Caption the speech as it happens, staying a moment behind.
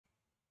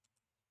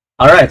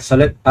Alright, so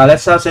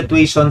let's have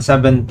situation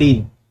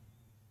 17.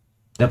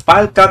 The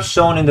pile cap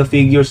shown in the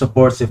figure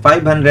supports a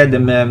 500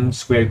 mm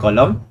square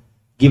column.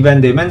 Given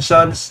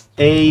dimensions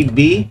A and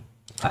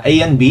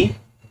B,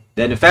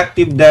 then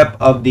effective depth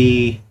of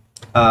the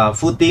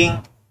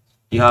footing,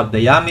 you have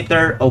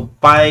diameter of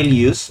pile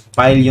use.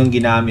 Pile yung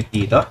ginamit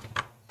dito.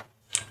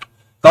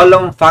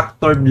 Column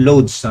factored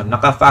loads. So,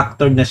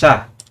 naka-factored na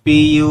siya.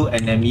 PU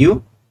and MU.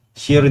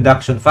 Shear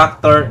reduction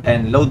factor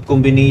and load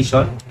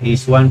combination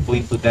is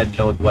 1.2 dead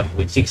load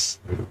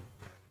 1.6.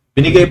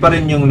 Binigay pa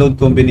rin yung load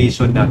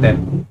combination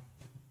natin.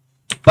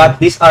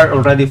 But these are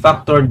already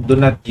factored. Do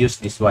not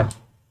use this one.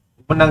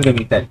 Huwag nang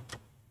gamitin.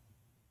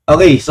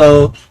 Okay,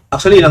 so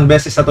actually ilang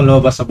beses na itong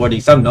lumabas sa board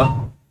exam,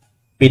 no?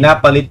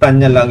 Pinapalitan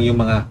niya lang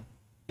yung mga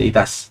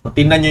datas. So,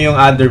 tingnan nyo yung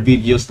other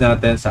videos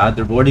natin sa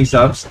other board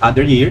exams,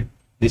 other year.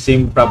 The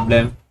same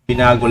problem.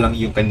 Pinago lang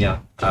yung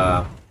kanya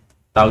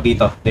tawag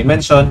dito,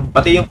 dimension,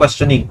 pati yung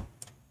questioning.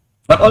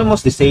 But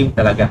almost the same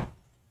talaga.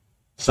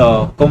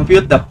 So,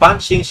 compute the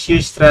punching shear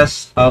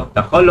stress of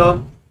the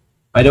column.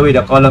 By the way,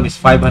 the column is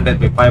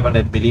 500 by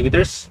 500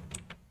 millimeters.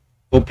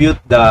 Compute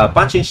the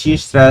punching shear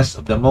stress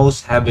of the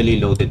most heavily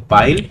loaded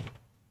pile.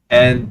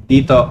 And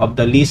dito, of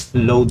the least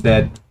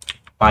loaded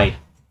pile.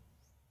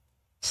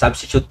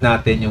 Substitute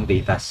natin yung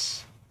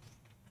datas.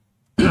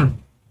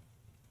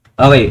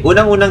 Okay,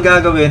 unang-unang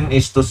gagawin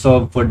is to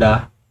solve for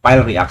the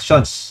pile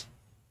reactions.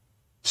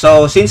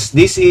 So, since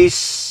this is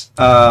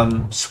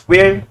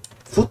square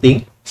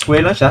footing,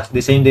 square lang siya,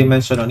 the same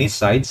dimension on each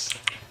sides,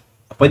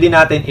 pwede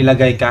natin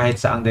ilagay kahit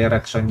saang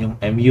direction yung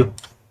MU.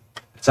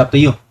 It's up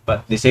to you,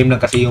 but the same lang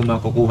kasi yung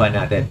makukuha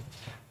natin.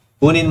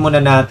 Kunin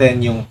muna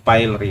natin yung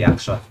pile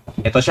reaction.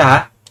 Ito siya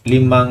ha,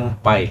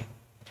 5 pile.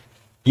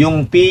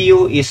 Yung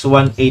PU is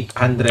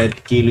 1,800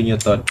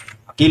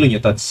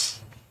 kilonewtons.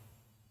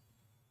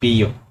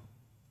 PU.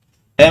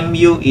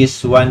 MU is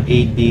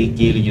 180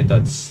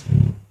 kilonewtons.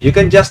 You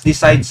can just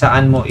decide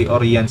saan mo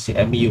i-orient si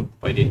MU.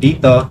 Pwede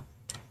dito,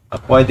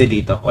 pwede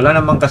dito. Wala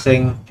namang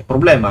kasing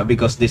problema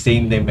because the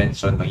same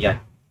dimension lang yan.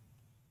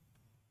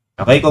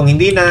 Okay, kung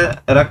hindi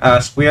na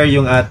square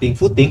yung ating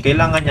footing,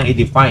 kailangan niyang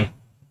i-define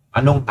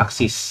anong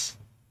axis.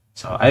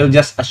 So, I will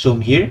just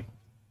assume here,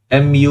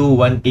 MU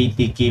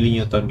 180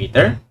 kilonewton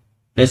meter.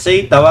 Let's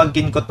say,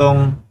 tawagin ko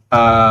tong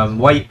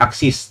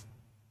y-axis.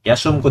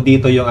 I-assume ko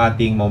dito yung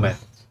ating moment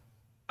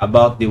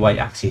about the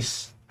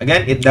y-axis.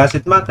 Again, it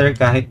doesn't matter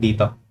kahit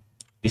dito.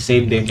 The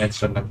same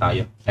dimension lang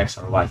tayo, x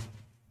or y.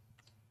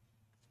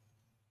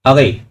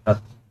 Okay,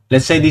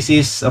 let's say this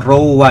is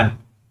row 1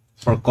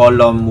 for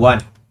column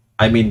 1.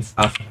 I mean,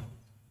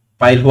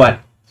 pile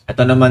 1.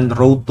 Ito naman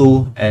row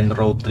 2 and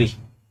row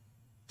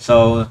 3.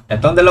 So,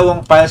 itong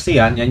dalawang piles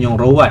yan yung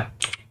row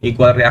 1.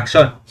 Equal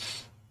reaction.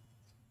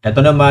 Ito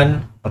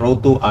naman, row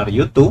 2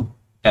 RU2.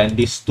 And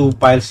these two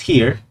piles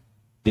here,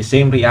 the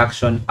same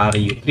reaction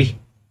RU3.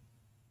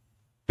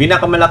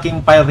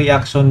 Pinakamalaking pile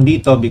reaction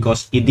dito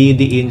because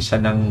ididiin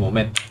siya ng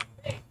moment.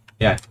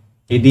 Yan.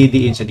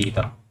 Ididiin siya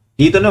dito.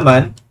 Dito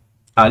naman,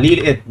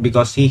 liliit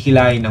because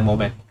hihilahin ng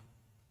moment.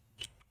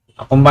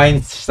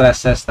 Combined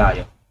stresses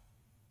tayo.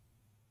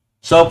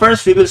 So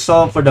first, we will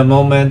solve for the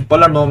moment,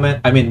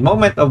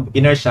 moment of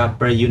inertia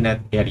per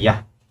unit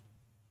area.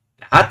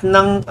 Lahat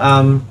ng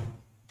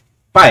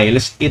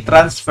piles,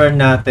 i-transfer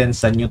natin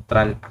sa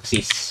neutral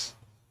axis.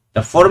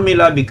 The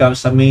formula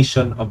becomes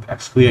summation of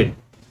x squared.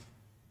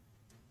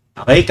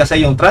 Okay,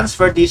 kasi yung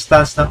transfer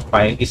distance ng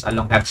pile is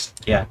along x.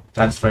 Yeah,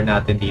 transfer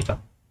natin dito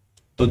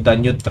to the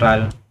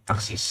neutral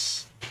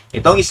axis.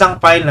 Itong isang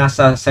pile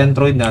nasa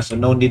centroid na, so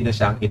no need na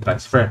siyang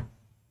i-transfer.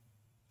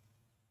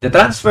 The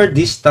transfer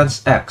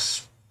distance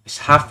x is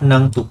half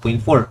ng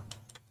 2.4.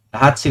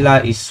 Lahat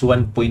sila is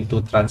 1.2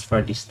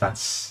 transfer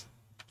distance.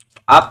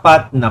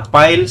 4 na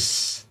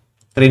piles,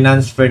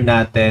 transfer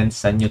natin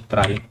sa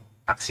neutral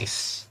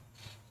axis.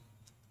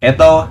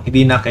 Ito,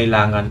 hindi na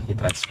kailangan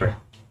i-transfer.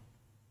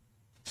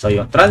 So,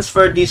 yung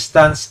transfer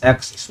distance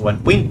x is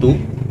 1.2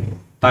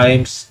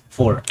 times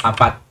 4.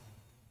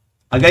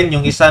 4. Again,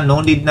 yung isa,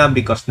 no need na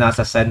because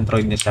nasa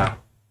centroid na siya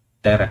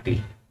directly.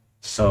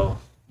 So,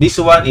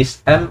 this one is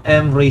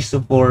mm raised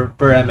to 4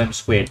 per mm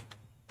squared.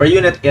 Per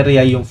unit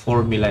area yung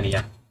formula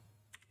niya.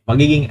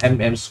 Magiging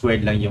mm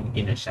squared lang yung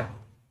inertia.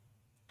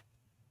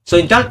 So,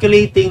 in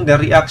calculating the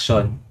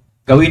reaction,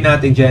 gawin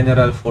natin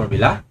general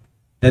formula.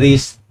 That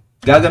is,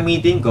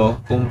 gagamitin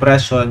ko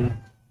compression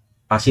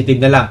positive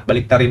na lang.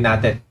 Baliktarin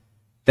natin.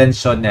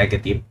 Tension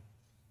negative.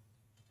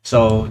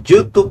 So,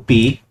 due to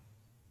P,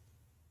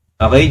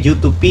 okay, due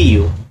to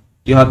PU,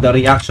 you have the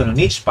reaction on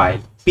each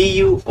pile.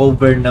 PU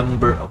over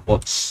number of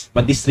volts.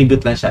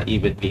 Ma-distribute lang siya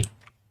evenly.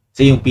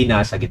 So, yung P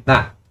nasa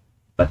gitna.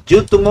 But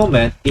due to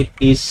moment, it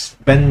is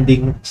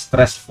bending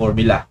stress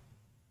formula.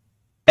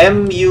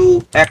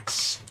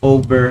 MUX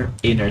over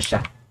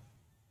inertia.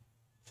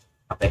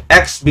 Okay,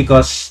 X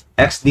because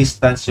X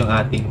distance yung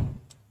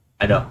ating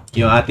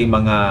yung ating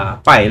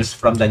mga piles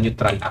from the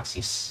neutral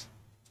axis.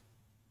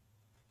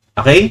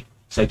 Okay?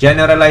 So,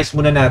 generalize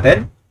muna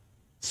natin.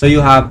 So,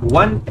 you have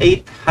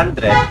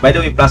 1,800, by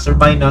the way, plus or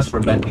minus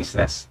for bending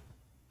stress.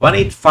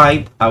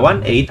 1,800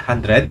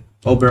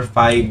 over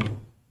 5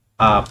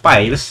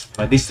 piles,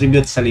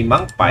 ma-distribute sa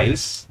 5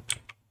 piles.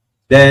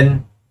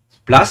 Then,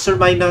 plus or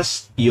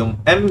minus yung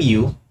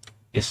MU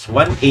is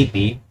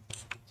 180.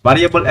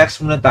 Variable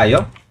X muna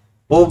tayo.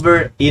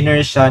 Over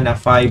inertia na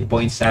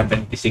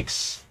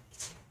 5.76.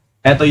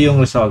 Ito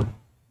yung result.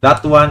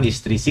 That one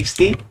is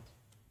 360.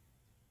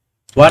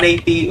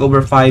 180 over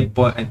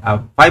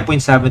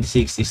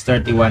 5.76 is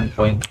 31.25.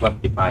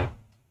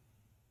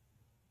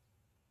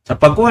 Sa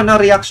pagkuha ng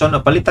reaction,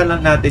 napalitan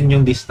lang natin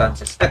yung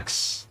distances X.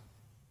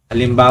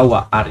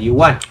 Halimbawa,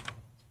 RU1.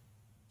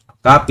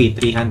 Copy,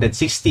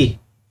 360.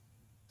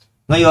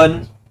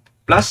 Ngayon,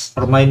 plus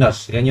or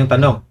minus. Yan yung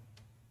tanong.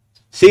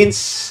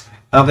 Since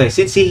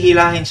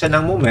hihilahin siya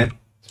ng moment,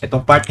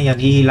 itong part niyan,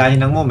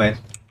 hihilahin ng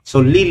moment, so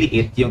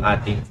liliit yung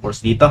ating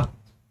force dito.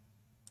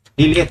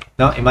 Liliit,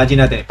 no?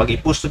 Imagine natin, pag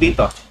i-push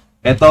dito,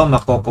 ito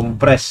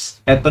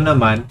mako-compress. Ito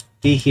naman,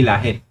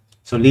 hihilahin.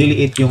 So,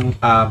 liliit yung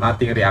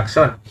ating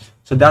reaction.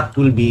 So, that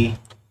will be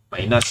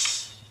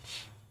minus.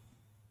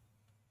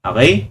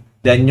 Okay?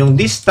 Then, yung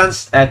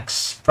distance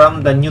X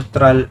from the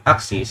neutral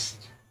axis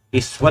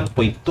is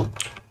 1.2.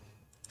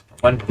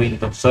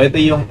 1.2. So, ito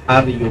yung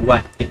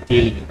RU1 in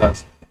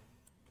kilonewtons.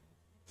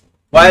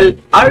 While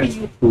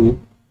RU2,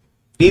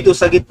 dito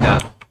sa gitna,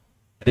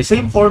 the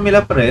same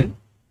formula pa rin,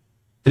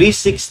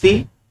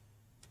 360,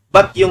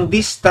 but yung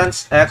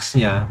distance X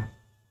niya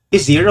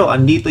is 0.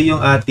 Andito yung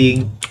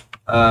ating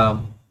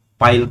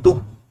pile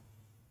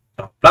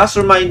 2. So, plus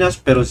or minus,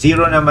 pero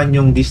 0 naman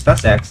yung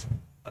distance X.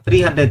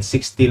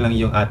 360 lang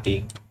yung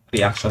ating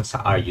reaction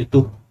sa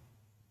RU2.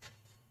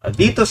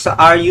 Dito sa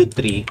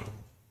RU3,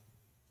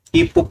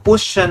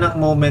 ipupush siya ng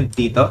moment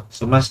dito.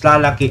 So, mas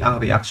lalaki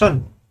ang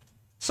reaction.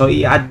 So,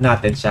 i-add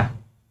natin siya.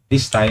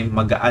 This time,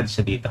 mag-a-add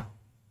siya dito.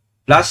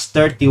 Plus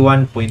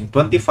 31.25.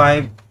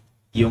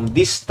 Yung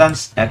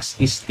distance X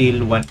is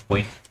still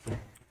 1.2.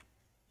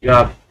 You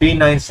have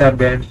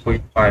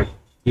 397.5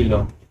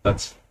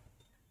 kilonewtons.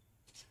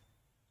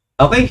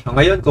 Okay,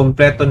 ngayon,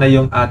 kompleto na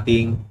yung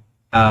ating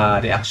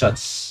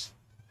reactions.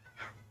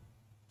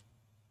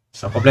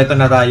 So, kompleto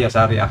na tayo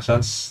sa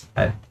reactions.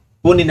 At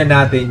kunin na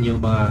natin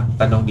yung mga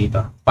tanong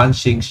dito.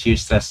 Punching, shear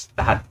stress,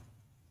 lahat.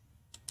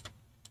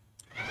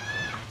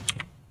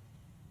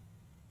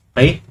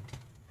 Okay?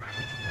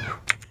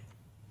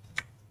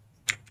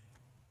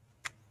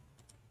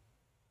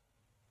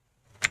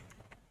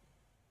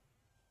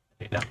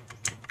 Okay lang.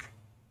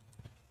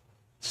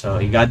 So,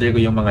 i-gather ko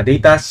yung mga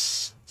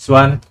datas. So,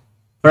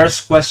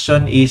 first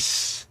question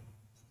is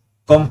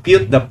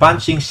compute the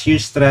punching shear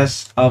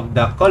stress of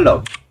the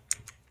column.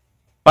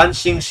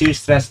 Punching shear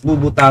stress,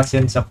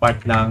 bubutasin sa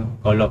part ng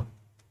column,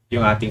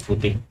 yung ating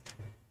footing.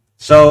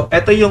 So,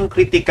 ito yung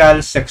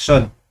critical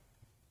section.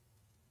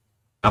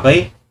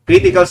 Okay?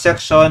 Critical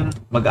section,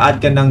 mag-add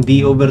ka ng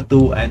D over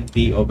 2 and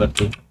D over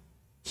 2.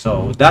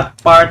 So,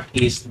 that part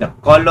is the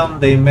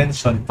column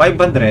dimension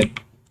 500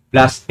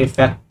 plus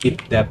effective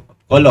depth of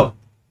column.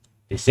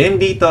 The same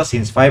dito,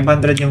 since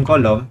 500 yung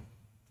column,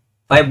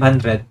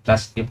 500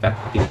 plus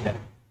effective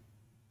depth.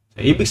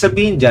 So, ibig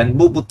sabihin dyan,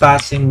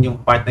 bubutasin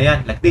yung part na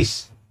yan, like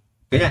this.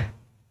 Ganyan.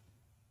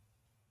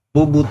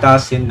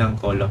 Bubutasin ng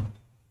column.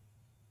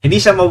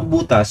 Hindi siya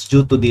mabubutas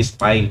due to this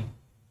pile.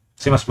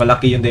 Kasi mas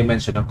malaki yung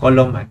dimension ng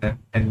column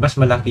and mas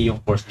malaki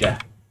yung force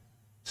dyan.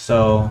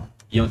 So,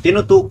 yung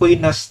tinutukoy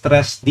na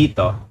stress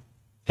dito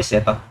is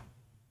ito.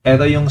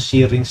 Ito yung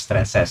shearing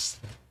stresses.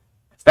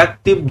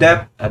 Effective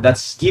depth,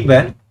 that's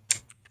given.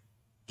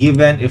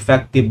 Given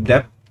effective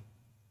depth,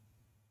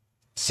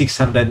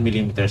 600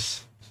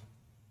 millimeters.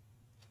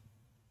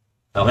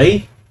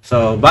 Okay?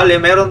 So,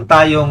 bale, meron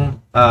tayong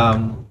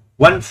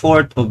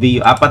 1/4 of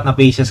VU. 4 na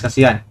phases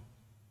kasi yan.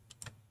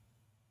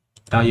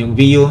 Yung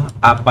VU,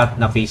 4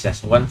 na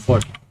phases.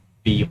 1/4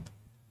 VU.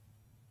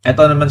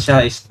 Ito naman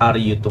siya is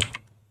RU2.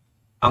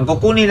 Ang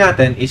kukunin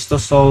natin is to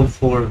solve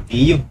for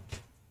VU.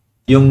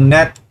 Yung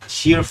net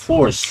shear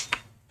force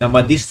na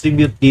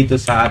ma-distribute dito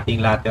sa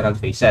ating lateral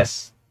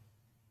faces.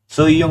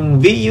 So,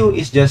 yung VU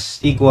is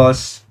just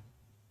equals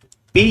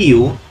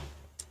PU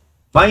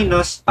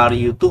minus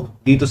RU2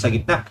 dito sa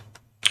gitna.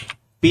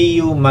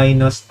 PU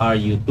minus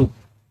RU2.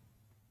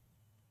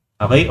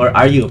 Okay? Or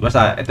RU.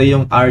 Basta, ito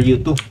yung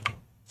RU2.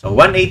 So,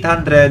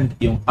 1,800.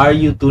 Yung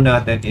RU2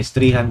 natin is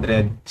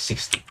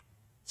 360.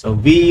 So,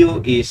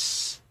 VU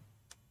is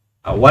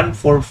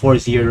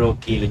 1,440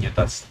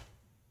 kilonewtons.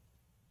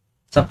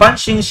 Sa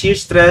punching shear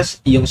stress,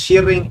 yung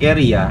shearing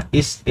area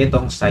is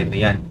itong side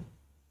na yan.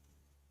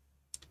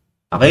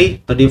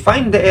 Okay? To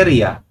define the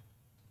area,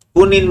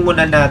 kunin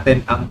muna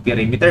natin ang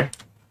perimeter.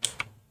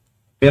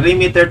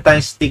 Perimeter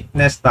times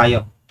thickness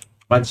tayo.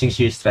 Punching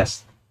shear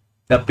stress.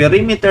 The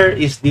perimeter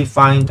is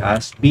defined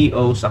as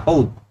BO sa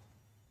code.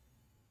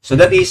 So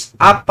that is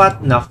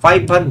 4 na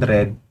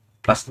 500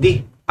 plus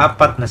D.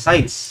 4 na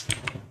sides.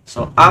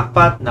 So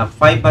 4 na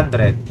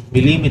 500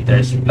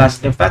 millimeters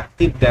plus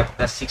effective depth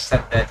na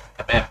 600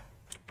 mm.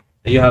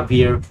 So you have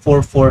here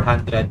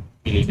 400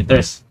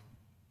 millimeters.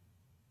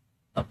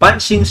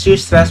 Punching shear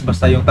stress,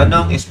 basta yung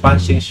tanong is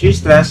punching shear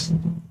stress,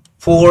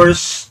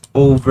 force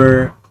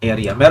over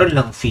area. Meron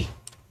lang phi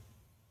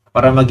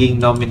para maging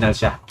nominal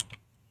siya.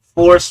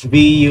 Force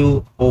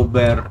VU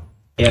over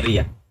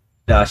area.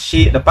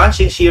 The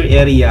punching shear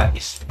area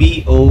is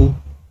PO,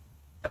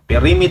 the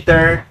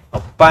perimeter of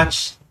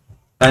punch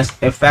times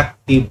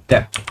effective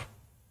depth.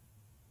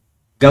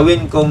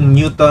 Gawin kong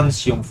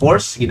newtons yung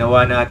force.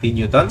 Ginawa natin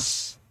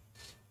newtons.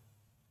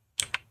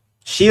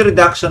 Shear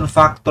reduction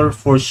factor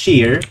for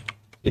shear,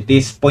 it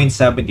is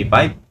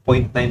 0.75.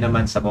 0.9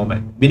 naman sa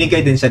moment. Binigay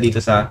din siya dito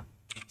sa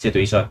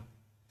situation.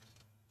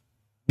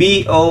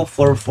 BO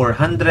for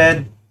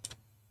 400.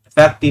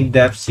 Effective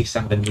depth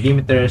 600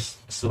 millimeters.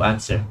 So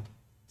answer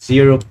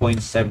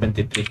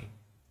 0.73.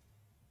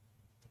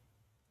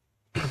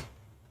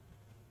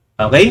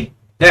 Okay,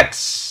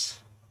 next.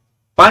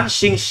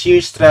 Punching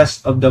shear stress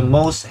of the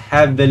most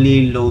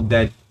heavily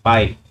loaded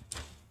pile.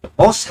 The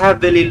most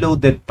heavily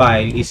loaded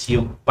pile is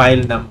yung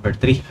pile number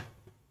 3.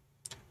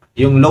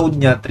 Yung load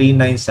niya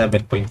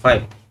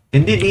 397.5.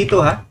 Hindi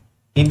dito ha.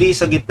 Hindi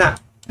sa gitna.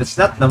 That's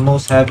not the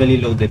most heavily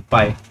loaded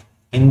pile.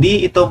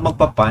 Hindi ito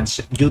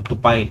magpapunch due to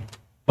pile.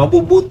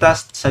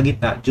 Mabubutas sa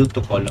gitna due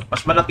to column.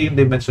 Mas malaki yung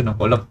dimension ng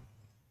column.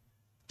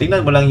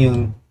 Tingnan mo lang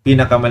yung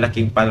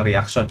pinakamalaking pile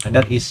reaction. And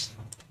that is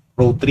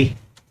row 3.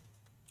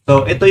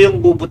 So, ito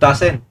yung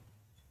bubutasin.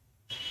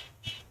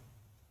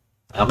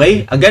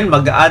 Okay? Again,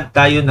 mag-add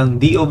tayo ng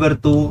d over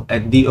 2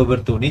 and d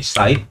over 2 on each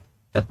side.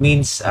 That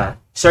means,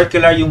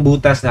 circular yung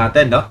butas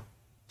natin, no?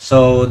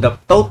 So, the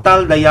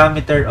total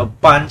diameter of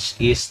punch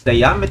is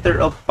diameter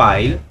of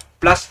pile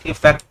plus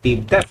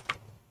effective depth.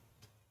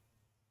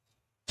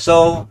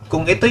 So,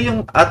 kung ito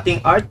yung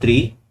ating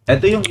R3,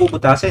 ito yung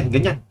bubutasin.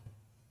 Ganyan.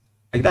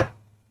 Like that.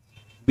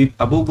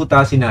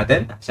 Bubutasin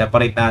natin.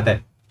 Separate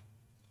natin.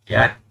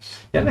 Yan.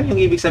 Yan lang yung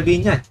ibig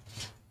sabihin niyan.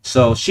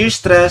 So, shear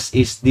stress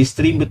is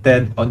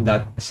distributed on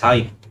that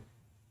side.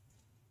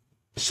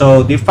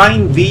 So,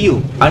 define VU.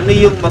 Ano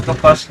yung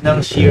magkakos ng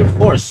shear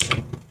force?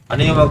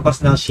 Ano yung magkakos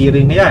ng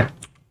shearing na yan?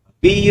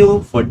 VU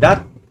for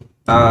that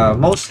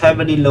most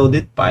heavily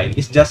loaded pile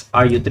is just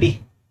RU3.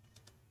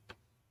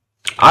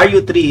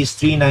 RU3 is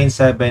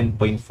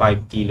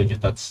 397.5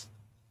 kilonewtons.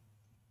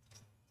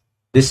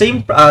 The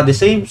same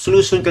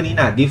solution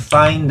kanina.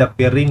 Define the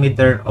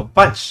perimeter of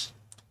punch.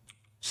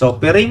 So,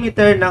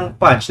 perimeter ng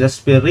punch, that's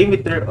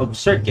perimeter of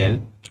circle,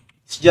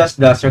 is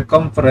just the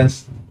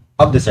circumference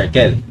of the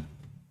circle.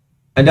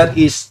 And that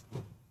is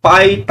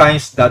pi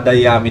times the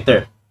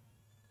diameter.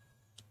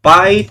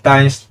 Pi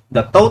times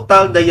the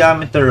total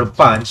diameter of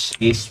punch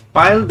is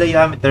pile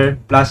diameter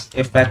plus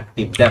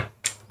effective depth.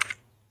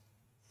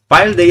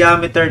 Pile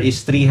diameter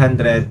is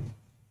 350.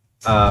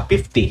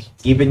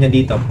 Given niya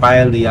dito,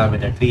 pile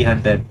diameter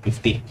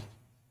 350.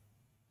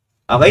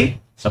 Okay?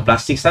 So,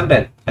 plus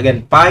 600.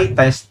 Again, pi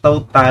times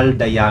total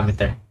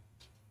diameter.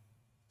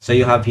 So,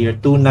 you have here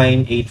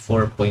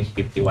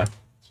 2984.51.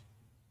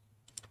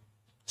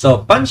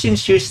 So, punching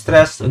shear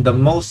stress on the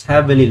most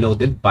heavily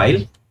loaded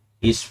pile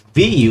is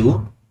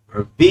VU,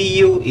 or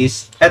VU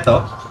is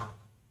eto.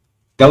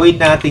 Gawin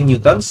natin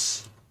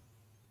newtons.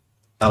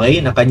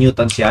 Okay,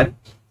 naka-newtons yan.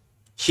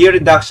 Shear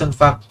reduction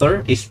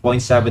factor is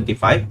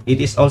 0.75.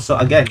 It is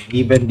also, again,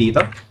 given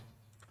dito.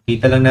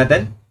 Kita lang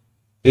natin.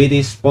 It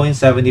is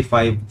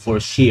 0.75 for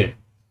shear.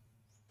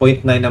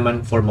 0.9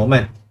 naman for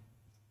moment.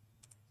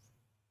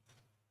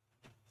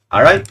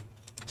 Alright.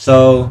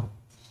 So,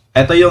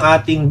 ito yung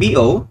ating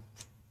BO.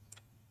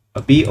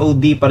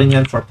 BOD pa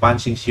rin yan for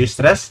punching shear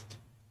stress.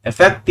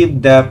 Effective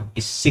depth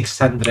is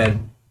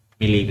 600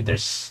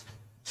 millimeters.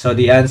 So,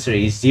 the answer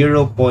is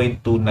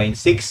 0.296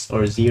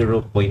 or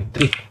 0.3.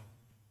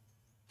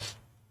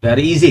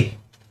 Very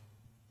easy.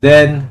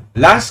 Then,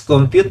 last,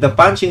 compute the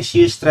punching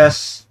shear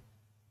stress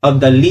of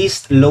the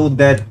least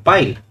loaded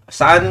pile.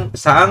 Saang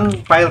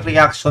pile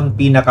reaction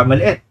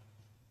pinakamaliit?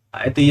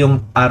 Ito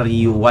yung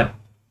RU1.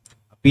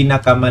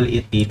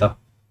 Pinakamaliit dito.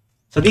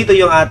 So, dito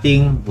yung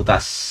ating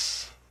butas.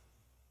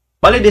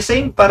 Bali, the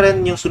same pa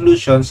rin yung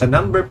solution sa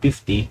number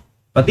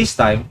 50. But this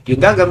time,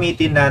 yung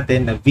gagamitin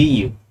natin na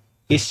VU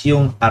is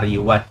yung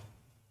RU1.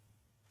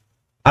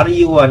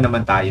 RU1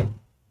 naman tayo.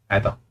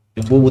 Ito.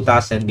 Yung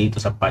bubutasan dito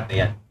sa part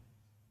na yan.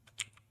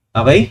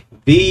 Okay?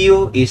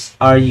 VU is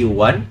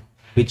RU1.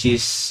 Which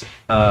is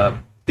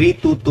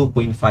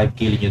 322.5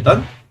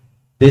 kilonewton.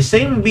 The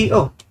same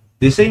VO.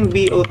 The same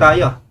VO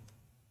tayo.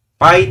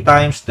 Pi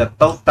times the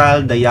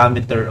total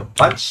diameter of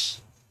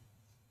punch.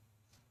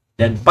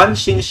 Then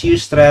punching shear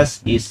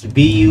stress is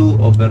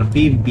VU over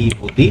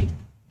VBOD.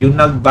 Yung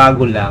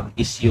nagbago lang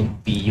is yung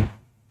VU.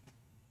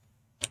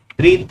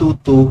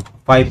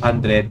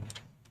 322,500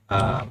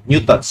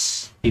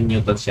 newtons. In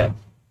newtons yan.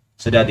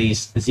 So that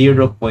is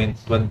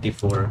 0.24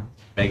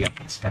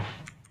 megapascal.